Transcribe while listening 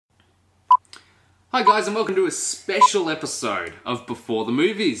Hi guys and welcome to a special episode of Before the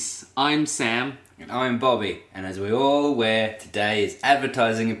Movies. I'm Sam. And I'm Bobby, and as we're all aware, today is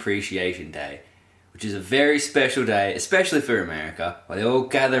Advertising Appreciation Day, which is a very special day, especially for America, where they all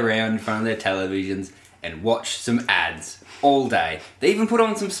gather around in front of their televisions and watch some ads all day. They even put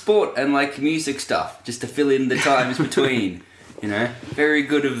on some sport and music stuff just to fill in the times between. You know, very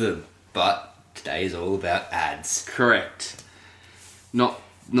good of them. But today is all about ads. Correct. Not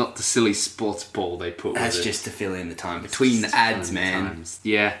the silly sports ball they put That's with it. just to fill in the time between the ads, man. Times.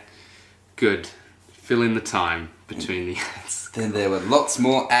 Yeah, good. Fill in the time between the ads. Then there were lots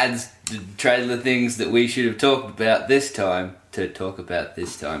more ads, trailer things that we should have talked about this time.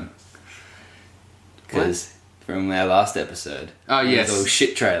 Because from our last episode, Oh, yes. those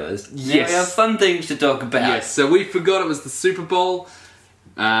shit trailers. Now Yes. we have fun things to talk about. Yes, so we forgot it was the Super Bowl.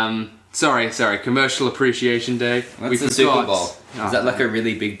 Sorry, Commercial Appreciation Day. What's the Super Bowl? Oh, Is that like a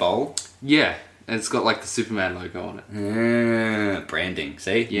really big bowl? Yeah, and it's got the Superman logo on it. Branding,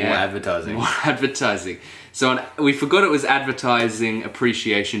 see? Yeah. More advertising. More advertising. So we forgot it was Advertising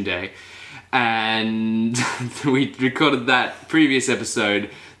Appreciation Day, and we recorded that previous episode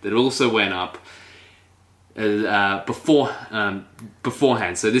that also went up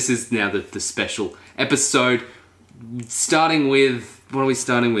beforehand. So this is now the special episode, starting with, what are we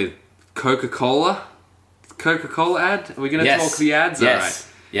starting with? Coca-Cola ad? Are we going to talk the ads? Yes. All right.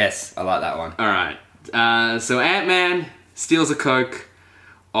 Yes, I like that one. Alright, so Ant-Man steals a Coke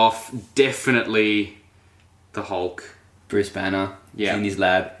off definitely the Hulk. Bruce Banner. Yeah. He's in his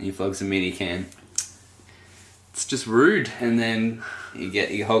lab. And he flogs a mini can. It's just rude. And then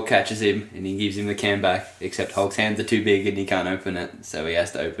Hulk catches him and he gives him the can back. Except Hulk's hands are too big and he can't open it, so he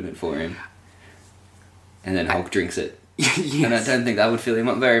has to open it for him. And then Hulk drinks it. Yes. And I don't think that would fill him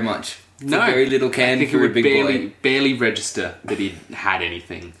up very much. It's No. a very little I can think it for a would big barely register that he had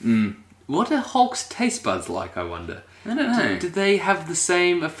anything. What are Hulk's taste buds like, I wonder? boy. I don't know. Do they have the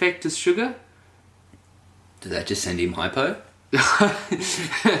same effect as sugar? Did that just send him hypo?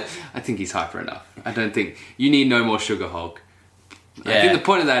 I think he's hyper enough. I don't think... You need no more sugar, Hulk. I Yeah. think the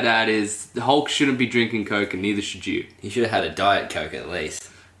point of that ad is Hulk shouldn't be drinking Coke and neither should you. He should have had a Diet Coke at least.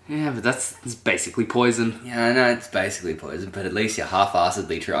 Yeah, but that's basically poison. Yeah, I know it's basically poison, but at least you're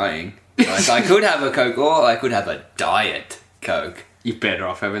half-assedly trying. I could have a Coke or I could have a Diet Coke. You're better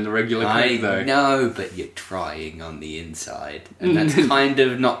off having the regular I Coke, though. know, but you're trying on the inside. And that's kind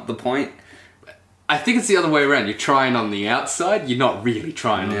of not the point. I think it's the other way around. You're trying on the outside, you're not really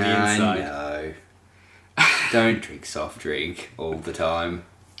trying on the inside. No. Don't drink soft drink all the time.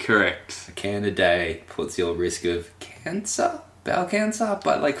 Correct. A can a day puts your risk of cancer, bowel cancer, up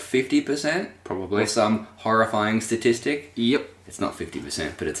by 50%. Probably. Or some horrifying statistic. Yep. It's not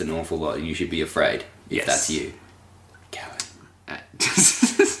 50%, but it's an awful lot, and you should be afraid if Yes. that's you. Coward.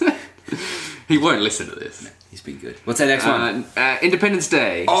 He won't listen to this. He's been good. What's that next one? Independence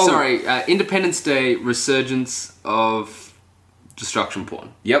Day. Oh. Sorry, Independence Day resurgence of destruction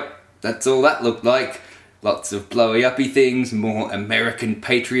porn. Yep, that's all that looked like. Lots of blowy-uppy things, more American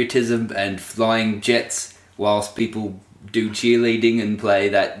patriotism and flying jets, whilst people do cheerleading and play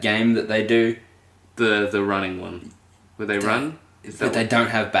that game that they do. The running one. Where they run? Is that But they don't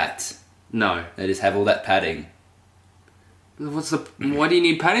have bats. No. They just have all that padding. What do you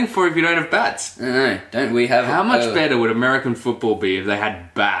need padding for if you don't have bats? I don't know. Don't we have... How much better would American football be if they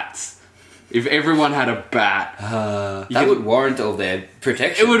had bats? If everyone had a bat, That would warrant all their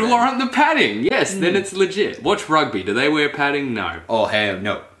protection. it would then. warrant the padding. Yes, then it's legit. Watch rugby. Do they wear padding? No. Oh, hell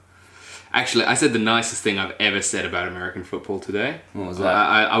no. Actually, I said the nicest thing I've ever said about American football today. What was that?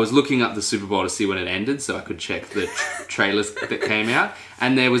 I was looking up the Super Bowl to see when it ended so I could check the trailers that came out.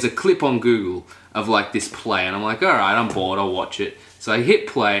 And there was a clip on Google of this play. And I'm like, alright, I'm bored, I'll watch it. So I hit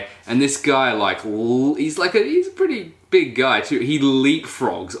play and this guy he's a pretty big guy too. He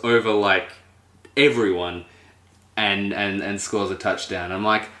leapfrogs over everyone and scores a touchdown. I'm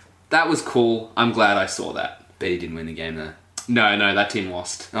like, that was cool. I'm glad I saw that. Bet he didn't win the game though. No, that team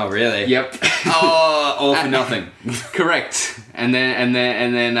lost. Oh, really? Yep. Oh, all for nothing. Correct. And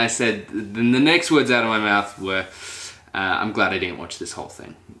then I said, then the next words out of my mouth were, I'm glad I didn't watch this whole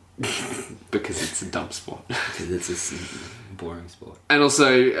thing. Because it's a dumb sport. Because it's a boring sport. And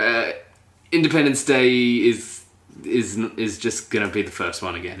also, Independence Day is just going to be the first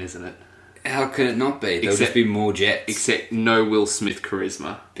one again, isn't it? How could it not be? There'll Except- just be more jets. Except no Will Smith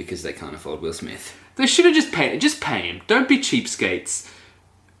charisma. Because they can't afford Will Smith. They should have just pay him. Don't be cheapskates.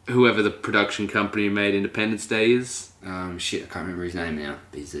 Whoever the production company who made Independence Day is. Shit, I can't remember his name now.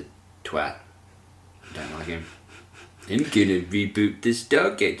 But he's a twat. I don't like him. I'm gonna reboot the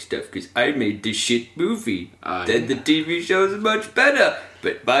Stargate stuff because I made the shit movie. Then the TV show's much better.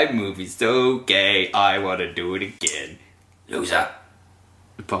 But my movie's so gay, I want to do it again. Loser.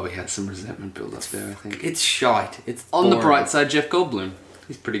 It probably had some resentment build up there, I think. It's shite. It's On the boring. bright side, Jeff Goldblum.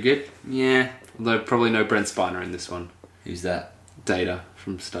 He's pretty good. Yeah. Although probably no Brent Spiner in this one. Who's that? Data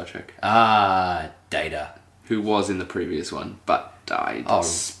from Star Trek. Ah, Data. Who was in the previous one, but died. Oh.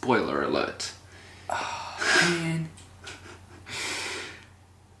 Spoiler alert. Man.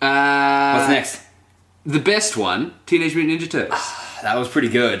 What's What's next? The best one, Teenage Mutant Ninja Turtles. That was pretty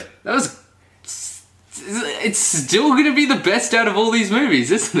good. That was... It's still going to be the best out of all these movies,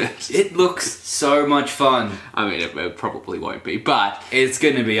 isn't it? It looks so much fun. I mean, it probably won't be, but... It's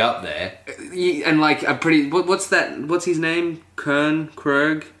gonna be up there. And like, a pretty... What's that? What's his name?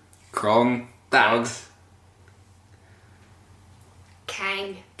 Krog? Krong. That.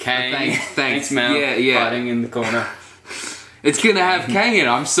 Kang. Kang. Thanks. Mal. Yeah. Hiding in the corner. It's going to have Kang in it.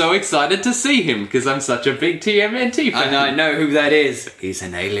 I'm so excited to see him, because I'm such a big TMNT fan. And I know who that is. He's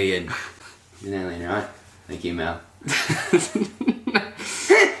an alien. He's an alien, right? Thank you, Mal.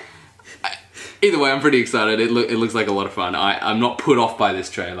 Either way, I'm pretty excited. It looks like a lot of fun. I'm not put off by this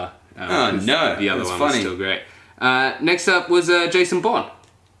trailer. Oh, no. The other That's one funny. was still great. Next up was Jason Bourne.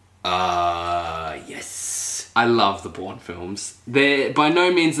 Yes. I love the Bourne films. They're by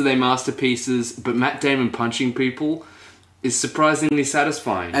no means are they masterpieces, but Matt Damon punching people is surprisingly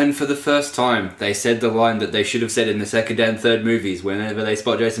satisfying. And for the first time, they said the line that they should have said in the second and third movies whenever they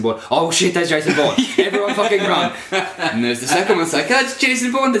spot Jason Bourne. Oh shit, that's Jason Bourne. Everyone fucking run. And there's the second one, it's like, that's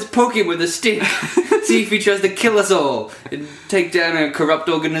Jason Bourne that's poking with a stick. See if he tries to kill us all and take down a corrupt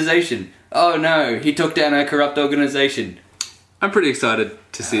organization. Oh no, he took down a corrupt organization. I'm pretty excited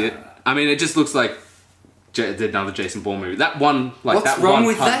to see it. I mean, it just looks like another Jason Bourne movie. That one, like What's that wrong one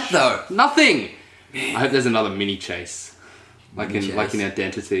with punch, that, though? Nothing. I hope there's another mini chase, like Mini in chase.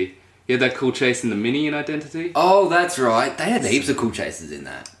 Identity. You had that cool chase in the mini in Identity. Oh, that's right. They had heaps of cool chases in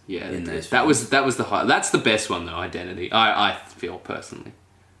that. Yeah, in those that films. was the high. That's the best one though. Identity. I feel personally.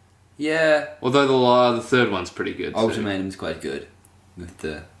 Yeah. Although the third one's pretty good. too. Ultimatum's quite good.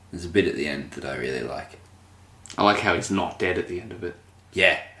 There's a bit at the end that I really like. I like how he's not dead at the end of it.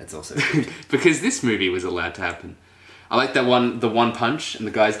 Yeah, that's also good. Because this movie was allowed to happen. I like the one punch and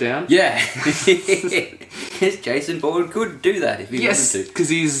the guy's down. Yeah. Yes, Jason Bourne could do that if he Yes, wanted to. because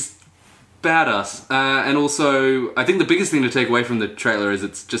he's badass. And also, I think the biggest thing to take away from the trailer is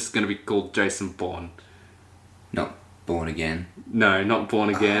it's just going to be called Jason Bourne. Not Born Again. No, not Born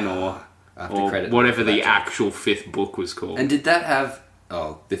Again or After credit. whatever the That's actual fifth book was called. And did that have...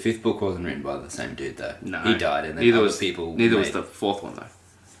 Oh, the fifth book wasn't written by the same dude, though. No. He died, and then neither other was, people Neither made... was the fourth one,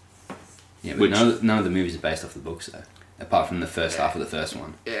 though. Yeah, but which- none of the movies are based off the books, though. Apart from the first half of the first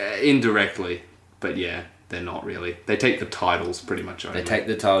one. Indirectly, but yeah, they're not really. They take the titles pretty much over. They take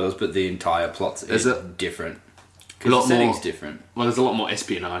the titles, but the entire plot is different. A Because lot the setting's more- different. Well, there's a lot more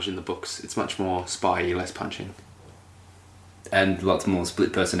espionage in the books. It's much more spy-y, less punching. And lots more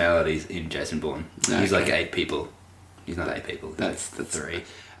split personalities in Jason Bourne. He's Okay. like 8 people. He's not 8 people. That's 3.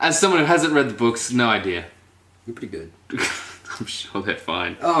 As someone who hasn't read the books, no idea. You're pretty good. I'm sure they're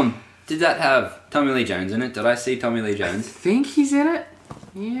fine. Did that have Tommy Lee Jones in it? Did I see Tommy Lee I Jones? think he's in it.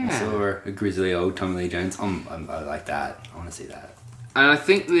 I Yeah. saw a grizzly old Tommy Lee Jones. I like that. I want to see that. And I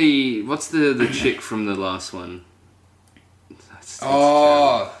think what's the chick from the last one? That's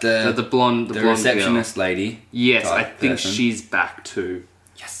terrible. the blonde the blonde receptionist girl. lady. Yes, type I think person. she's back too.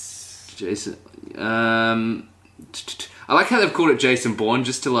 Yes. Jason. I like how they've called it Jason Bourne,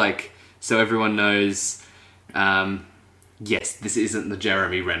 just to like so everyone knows. Yes, this isn't the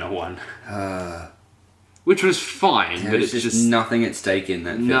Jeremy Renner one, which was fine, but There's it's just just nothing at stake in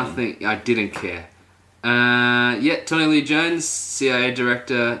that film. nothing. I didn't care. Yeah, Tony Lee Jones, CIA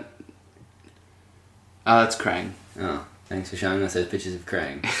director. That's Krang. Oh, thanks for showing us those pictures of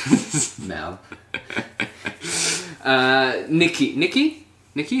Krang. Mal.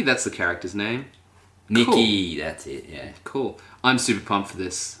 Nikki. That's the character's name. Nikki, that's it, yeah. Cool. I'm super pumped for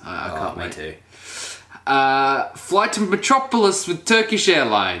this. I can't me wait. too. Flight to Metropolis with Turkish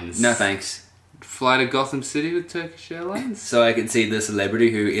Airlines. No thanks. Fly to Gotham City with Turkish Airlines. So I can see the celebrity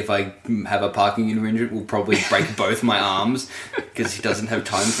who, if I have a parking infringement, will probably break both my arms because he doesn't have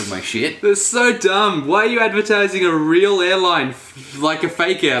time for my shit. That's so dumb. Why are you advertising a real airline like a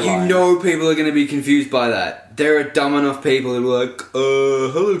fake airline? You know people are going to be confused by that. There are dumb enough people who are like,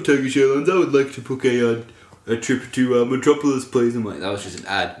 hello Turkish Airlines, I would like to book a trip to Metropolis, please. I'm like, that was just an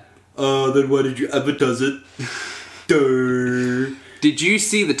ad. Then why did you advertise it? Duh. Did you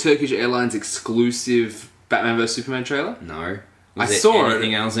see the Turkish Airlines exclusive Batman vs Superman trailer? No. I Was there saw it.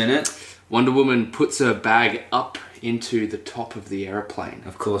 anything else in it? Wonder Woman puts her bag up into the top of the aeroplane.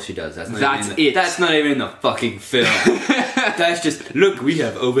 Of course she does. That's That's not even in the fucking film. That's just, look, we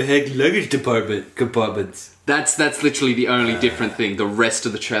have overhead luggage compartments. That's literally the only different thing. The rest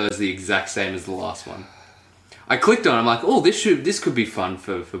of the trailer is the exact same as the last one. I clicked on it, I'm like, oh, this could be fun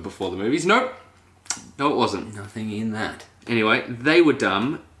for before the movies. Nope. No, it wasn't. Nothing in that. Anyway, they were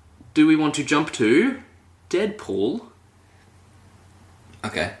dumb. Do we want to jump to Deadpool?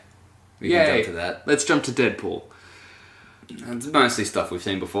 Okay. We can jump to that. Let's jump to Deadpool. It's mostly stuff we've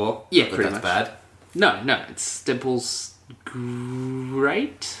seen before. Yeah, but pretty that's much. bad. No, it's Deadpool's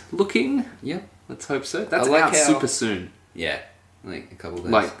great looking. Yeah. Let's hope so. That's I like out how- super soon. Yeah. Like a couple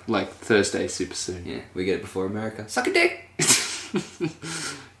of days. Like Thursday super soon. Yeah, we get it before America. Suck a dick!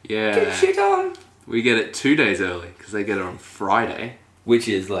 Yeah. Get shit on! We get it 2 days early because they get it on Friday, Which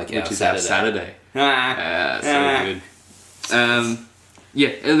is like which is our Saturday. Ah. So good.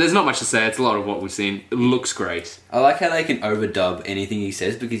 Yeah, there's not much to say. It's a lot of what we've seen. It looks great. I like how they can overdub anything he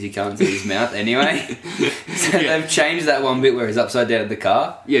says because you can't see his mouth anyway. So they've changed that one bit where he's upside down in the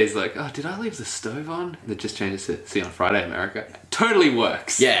car. Yeah, he's like, oh, did I leave the stove on? They just changed it to see on Friday, America. Totally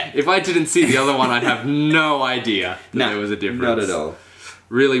works. Yeah. If I didn't see the other one, I'd have no idea that there was a difference. Not at all.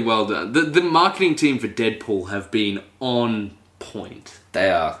 Really well done. The marketing team for Deadpool have been on point.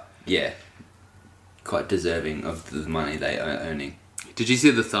 They are, yeah, quite deserving of the money they are earning. Did you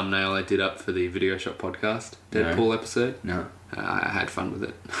see the thumbnail I did up for the Video Shop podcast? Deadpool episode? No. I had fun with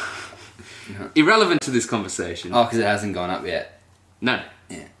it. No. Irrelevant to this conversation. Oh, because it hasn't gone up yet. No.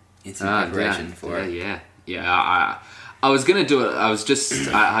 Yeah. It's in preparation for it. Yeah. I was going to do it.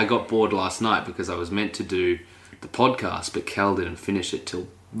 I got bored last night because I was meant to do the podcast, but Cal didn't finish it till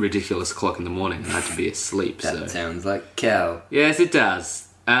ridiculous o'clock in the morning. I had to be asleep. That so. sounds like Cal. Yes, it does.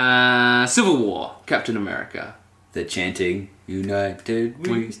 Civil War, Captain America. The chanting, united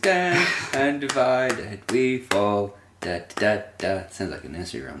we stand, and divided we fall. Da da da. Sounds like a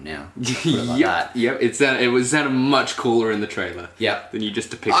nursery rhyme now. Put it like that. Yep. It sounded much cooler in the trailer. Yep. Than you just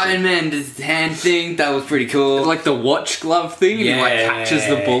depicted. Iron Man, this hand thing, that was pretty cool. Like the watch glove thing, and he like catches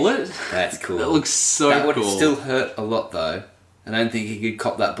the bullet. That's cool. That looks so That would cool. still hurt a lot though. I don't think he could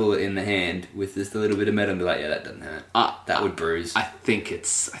cop that bullet in the hand with just a little bit of metal and be like, yeah, that doesn't hurt. That would bruise. I think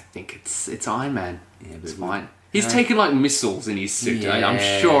it's Iron Man. Yeah, but it's fine. He's taken like missiles in his suit. Yeah.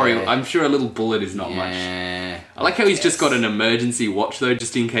 I'm sure a little bullet is not much. I like how he's just got an emergency watch though,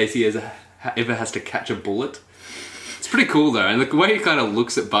 just in case he ever has to catch a bullet. It's pretty cool though, and the way he kind of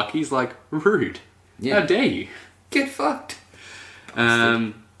looks at Bucky's like rude. Yeah. How dare you? Get fucked.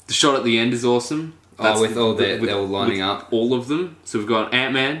 The shot at the end is awesome. With all they're all lining up. All of them. So we've got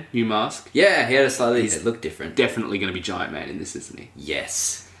Ant-Man, new mask. Yeah, he had a slightly look different. Definitely going to be Giant Man in this, isn't he?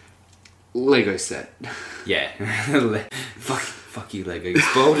 Yes. Lego set. Yeah. fuck you, Lego. You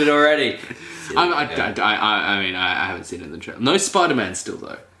spoiled it already. I haven't seen it in the trailer. No Spider-Man still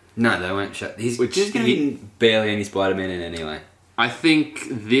though. No, they won't show. There's going to he- be barely any Spider-Man in it anyway. I think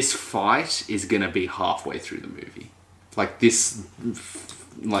this fight is going to be halfway through the movie. Like this...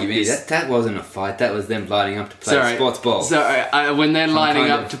 Like You mean this. that wasn't a fight, that was them lining up to play sports ball. So when they're lining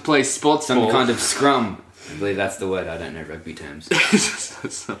kind up of- to play sports Some ball... kind of scrum. I believe that's the word, I don't know rugby terms.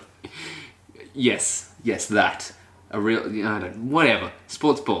 Yes, that. Whatever.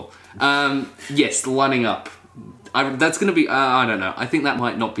 Sports ball. Yes, lining up. That's going to be... I don't know. I think that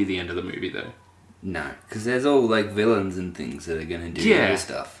might not be the end of the movie, though. No, because there's all like villains and things that are going to do Yeah. other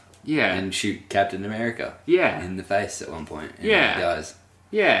stuff. Yeah. And shoot Captain America Yeah. in the face at one point. And Yeah. he dies,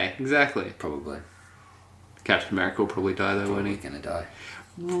 Yeah, exactly. probably. Captain America will probably die, though, won't Probably he? going to die.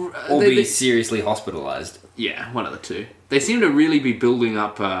 Or They- be seriously hospitalised. Yeah, one of the two. They seem to really be building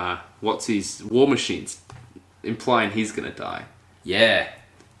up, War Machines, implying he's going to die. Yeah.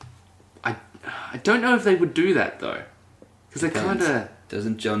 I don't know if they would do that, though. Because they kind of...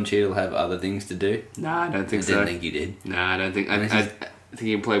 Doesn't John Cheadle have other things to do? Nah, I don't I think so. didn't think he did. Nah, I don't think... I Unless think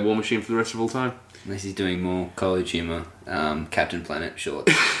he can play War Machine for the rest of all time. Unless he's doing more college humour, Captain Planet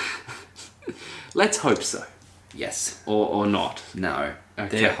shorts. Let's hope so. Yes. Or not. No.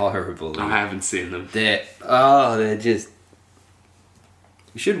 Okay. They're horrible. I haven't seen them. They're just...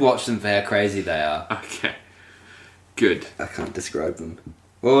 You should watch them for how crazy they are. Okay. Good. I can't describe them.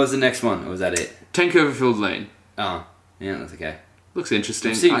 What was the next one? Or was that it? 10 Cloverfield Lane. Oh, yeah, that's okay. Looks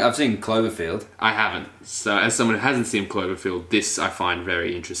interesting. I've seen Cloverfield. I haven't. So as someone who hasn't seen Cloverfield, this I find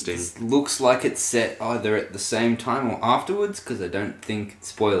very interesting. It looks like it's set either at the same time or afterwards, because I don't think...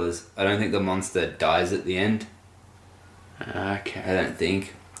 Spoilers. I don't think the monster dies at the end. Okay. I don't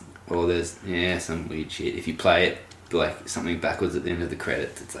think. Or there's, some weird shit. If you play it, like, something backwards at the end of the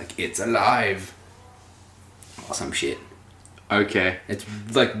credits, it's like, it's alive! Or some shit. Okay. It's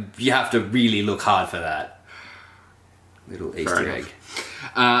like you have to really look hard for that little Easter egg.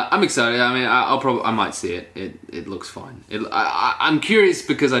 I'm excited. I mean, I might see it. It looks fine. I'm curious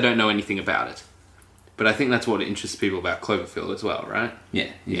because I don't know anything about it. But I think that's what interests people about Cloverfield as well, right? Yeah,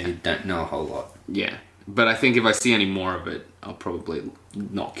 you don't know a whole lot. Yeah. But I think if I see any more of it, I'll probably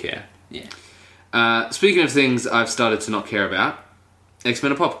not care. Yeah. Speaking of things I've started to not care about,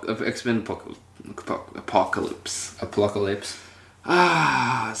 X-Men Apocalypse. Apocalypse.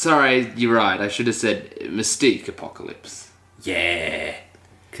 Sorry, you're right. I should have said Mystique Apocalypse. Yeah.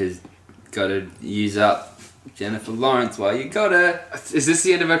 Because gotta use up Jennifer Lawrence while you got her. Is this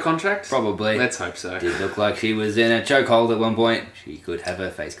the end of her contract? Probably. Let's hope so. Did look like she was in a chokehold at one point. She could have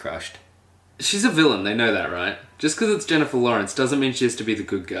her face crushed. She's a villain, they know that, right? Just because it's Jennifer Lawrence doesn't mean she has to be the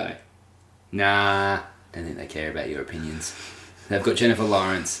good guy. Nah, don't think they care about your opinions. They've got Jennifer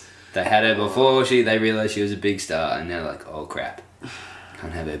Lawrence. They had her before they realised she was a big star, and they're like, oh crap,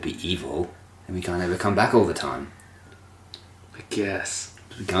 can't have her be evil, and we can't have her come back all the time. I guess.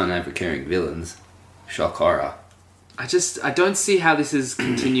 We can't have recurring villains. Shock horror. I don't see how this is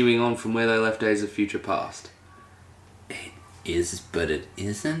continuing on from where they left Days of Future Past. It is, but it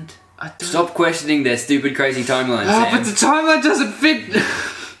isn't. I don't... Stop questioning their stupid, crazy timeline, Sam. But the timeline doesn't fit.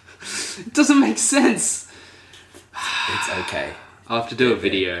 It doesn't make sense. It's okay. I'll have to do a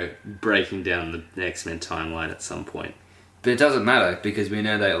video breaking down the X-Men timeline at some point. But it doesn't matter because we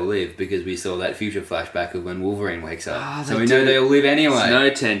know they'll live because we saw that future flashback of when Wolverine wakes up. So we know they'll live anyway. There's no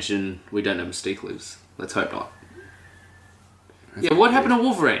tension. We don't know Mystique lives. Let's hope not. Yeah, what happened to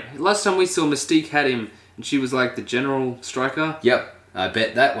Wolverine? Last time we saw Mystique had him and she was like the general striker. Yep. I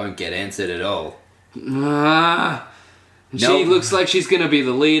bet that won't get answered at all. She looks like she's going to be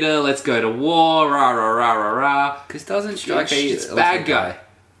the leader. Let's go to war. Rah, rah, rah, rah, rah. Because doesn't Stryker... It's bad guy.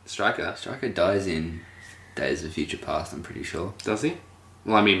 Stryker? Stryker dies in Days of Future Past, I'm pretty sure. Does he?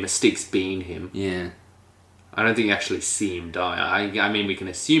 Well, I mean, Mystique's been him. Yeah. I don't think you actually see him die. I mean, we can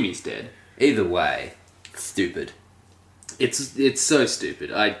assume he's dead. Either way, it's stupid. It's so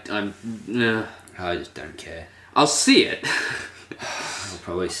stupid. I just don't care. I'll see it. I'll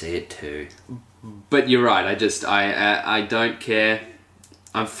probably see it too. But you're right. I don't care.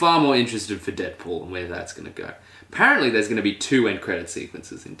 I'm far more interested for Deadpool and where that's going to go. Apparently, there's going to be 2 end credit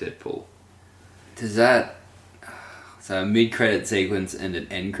sequences in Deadpool. Does that... So a mid-credit sequence and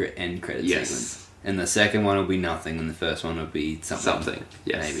an end credit sequence. And the second one will be nothing and the first one will be something. Something,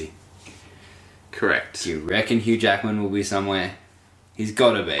 yes. Maybe. Correct. Do you reckon Hugh Jackman will be somewhere? He's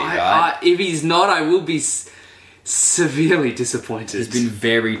got to be, right? If he's not, I will be severely disappointed. He's been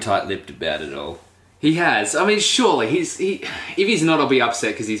very tight-lipped about it all. He has. I mean, surely, if he's not, I'll be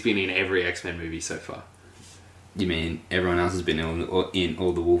upset because he's been in every X-Men movie so far. You mean everyone else has been in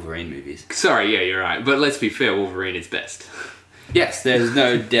all the Wolverine movies? Sorry, yeah, you're right. But let's be fair, Wolverine is best. Yes, there's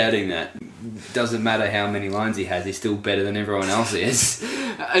no doubting that. Doesn't matter how many lines he has, he's still better than everyone else is.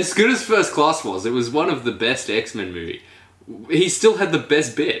 As good as First Class was, it was one of the best X-Men movie. He still had the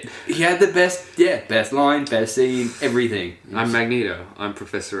best bit. He had the best line, best scene, everything. I'm Magneto. I'm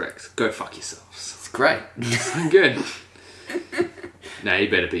Professor X. Go fuck yourselves. It's great. Good. Nah, he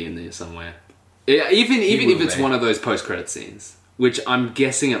better be in there somewhere. Yeah, even if it's one of those post-credit scenes, which I'm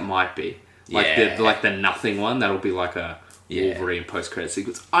guessing it might be, like the nothing one. That'll be like a Wolverine post-credit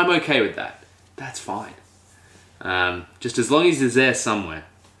sequence. I'm okay with that. That's fine. Just as long as he's there somewhere.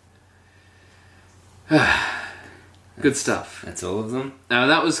 Good stuff. That's all of them? Now,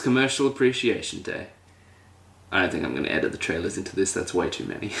 that was Commercial Appreciation Day. I don't think I'm going to edit the trailers into this. That's way too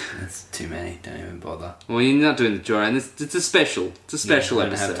many. That's too many. Don't even bother. Well, you're not doing the drawing. It's a special. It's a special I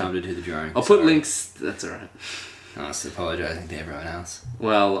don't episode. have time to do the drawing. I'll put links. That's alright. I was apologising to everyone else.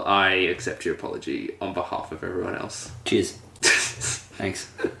 Well, I accept your apology on behalf of everyone else. Cheers.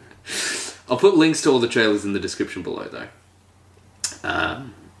 Thanks. I'll put links to all the trailers in the description below, though.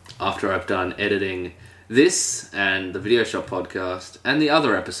 After I've done editing this and the Video Shop podcast and the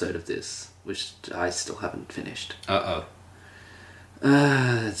other episode of this, which I still haven't finished.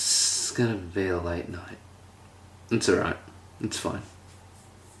 It's gonna be a late night. It's alright. It's fine.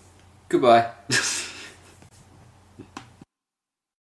 Goodbye.